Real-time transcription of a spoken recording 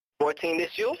14,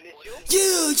 this you?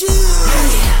 You. Hey.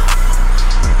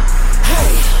 Hey.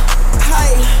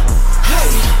 Hey. Hey.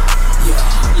 Yeah.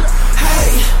 Hey.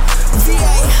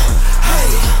 VA. Hey.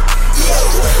 Yeah.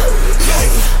 Hey.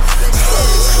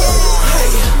 Hey.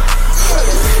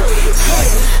 Hey.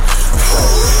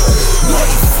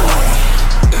 Wait for it.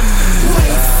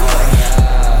 Wait for it.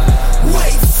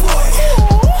 Wait for it.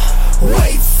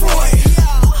 Wait for it.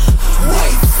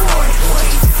 Wait for it.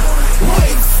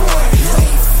 Wait for it.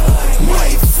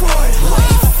 Wait for it.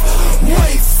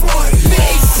 Wait for it.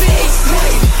 Big.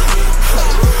 Wait.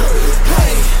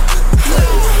 Hey.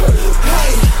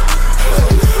 Hey.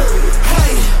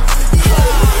 Hey.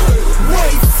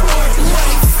 Wait for it.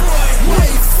 Wait for it.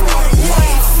 Wait for it.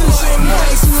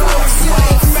 Wait for it.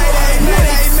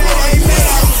 Mayday.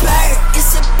 Bird,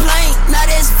 it's a plane. Now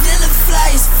that's villain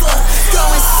fly as fuck. Go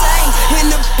insane in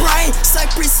the brain.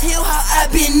 Cypress Hill, how I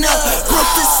been up.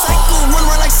 Broke the cycle, run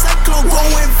around like cyclone.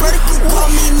 Going vertical, call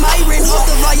me Myron. Off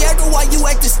the Viagra while you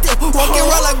acting still. Walking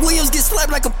around like Williams, get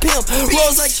slapped like a pimp.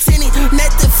 Rolls like Tenny,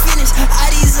 met the finish. All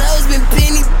these hoes been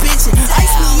penny bitching.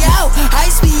 Ice me out,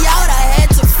 I had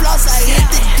to floss. I hit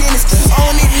the